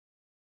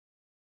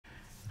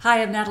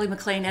Hi, I'm Natalie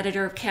McLean,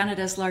 editor of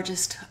Canada's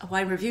largest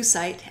wine review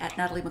site at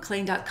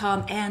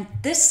nataliemclean.com. And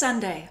this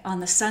Sunday on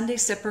the Sunday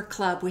Sipper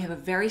Club, we have a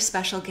very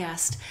special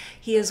guest.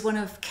 He is one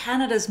of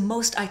Canada's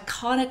most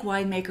iconic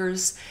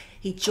winemakers.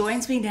 He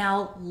joins me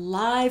now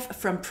live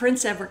from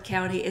Prince Edward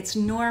County. It's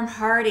Norm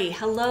Hardie.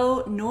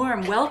 Hello,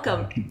 Norm.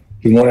 Welcome.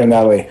 Good morning,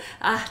 Natalie.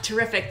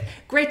 Terrific.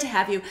 Great to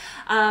have you.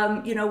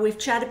 We've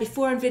chatted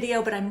before on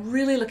video, but I'm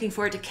really looking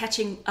forward to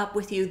catching up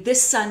with you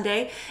this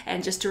Sunday.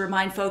 And just to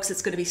remind folks,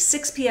 it's going to be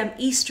 6 p.m.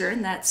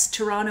 Eastern. That's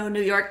Toronto,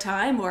 New York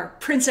time, or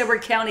Prince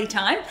Edward County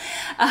time.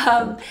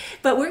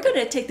 But we're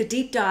going to take the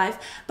deep dive.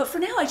 But for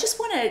now, I just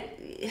want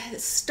to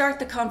start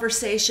the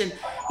conversation.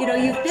 You know,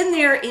 you've been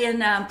there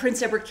in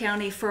Prince Edward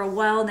County for a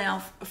while now,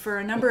 for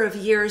a number of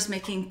years,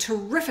 making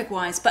terrific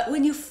wines. But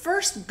when you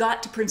first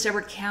got to Prince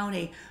Edward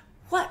County,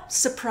 what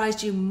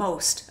surprised you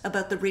most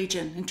about the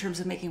region in terms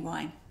of making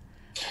wine?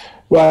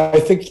 Well, I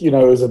think, it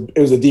was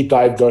a deep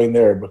dive going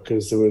there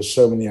because there was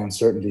so many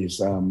uncertainties,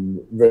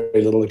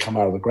 very little to come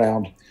out of the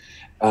ground.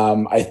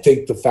 I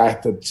think the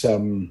fact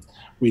that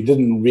we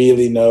didn't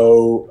really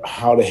know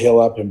how to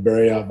hill up and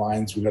bury our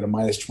vines. We got a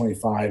minus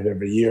 25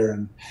 every year.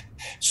 And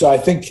so I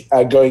think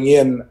going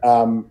in,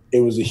 it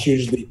was a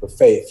huge leap of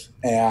faith.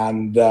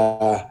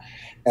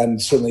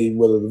 And certainly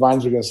whether the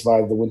vines were going to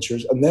survive the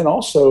winters. And then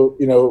also,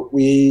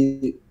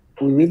 we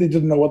really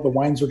didn't know what the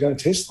wines were going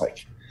to taste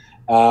like.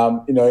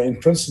 In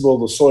principle,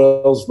 the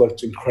soils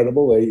looked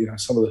incredible. They,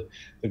 some of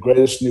the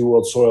greatest New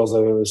World soils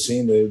I've ever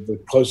seen, the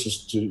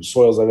closest to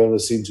soils I've ever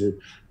seen to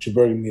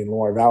Burgundy and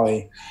Loire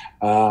Valley.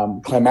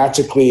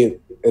 Climatically,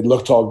 it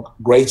looked all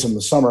great in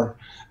the summer.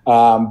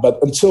 But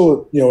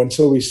until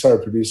we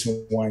started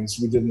producing wines,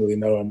 we didn't really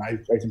know. And I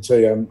can tell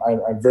you,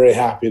 I'm very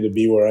happy to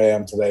be where I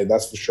am today.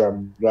 That's for sure.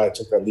 I'm glad I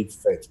took that leap of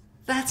faith.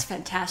 That's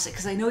fantastic,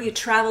 because I know you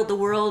traveled the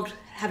world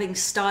having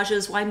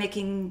stages,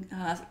 winemaking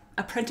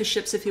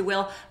apprenticeships, if you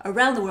will,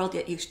 around the world,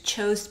 yet you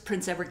chose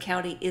Prince Edward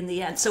County in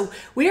the end. So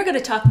we are going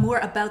to talk more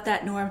about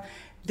that, Norm,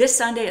 this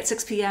Sunday at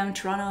 6 p.m.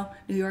 Toronto,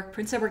 New York,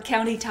 Prince Edward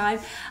County time.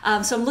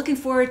 So I'm looking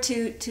forward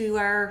to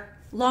our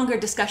longer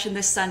discussion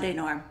this Sunday,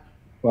 Norm.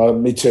 Well,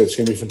 me too. It's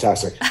going to be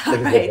fantastic. All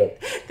right.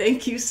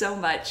 Thank you so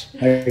much.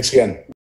 Thanks again.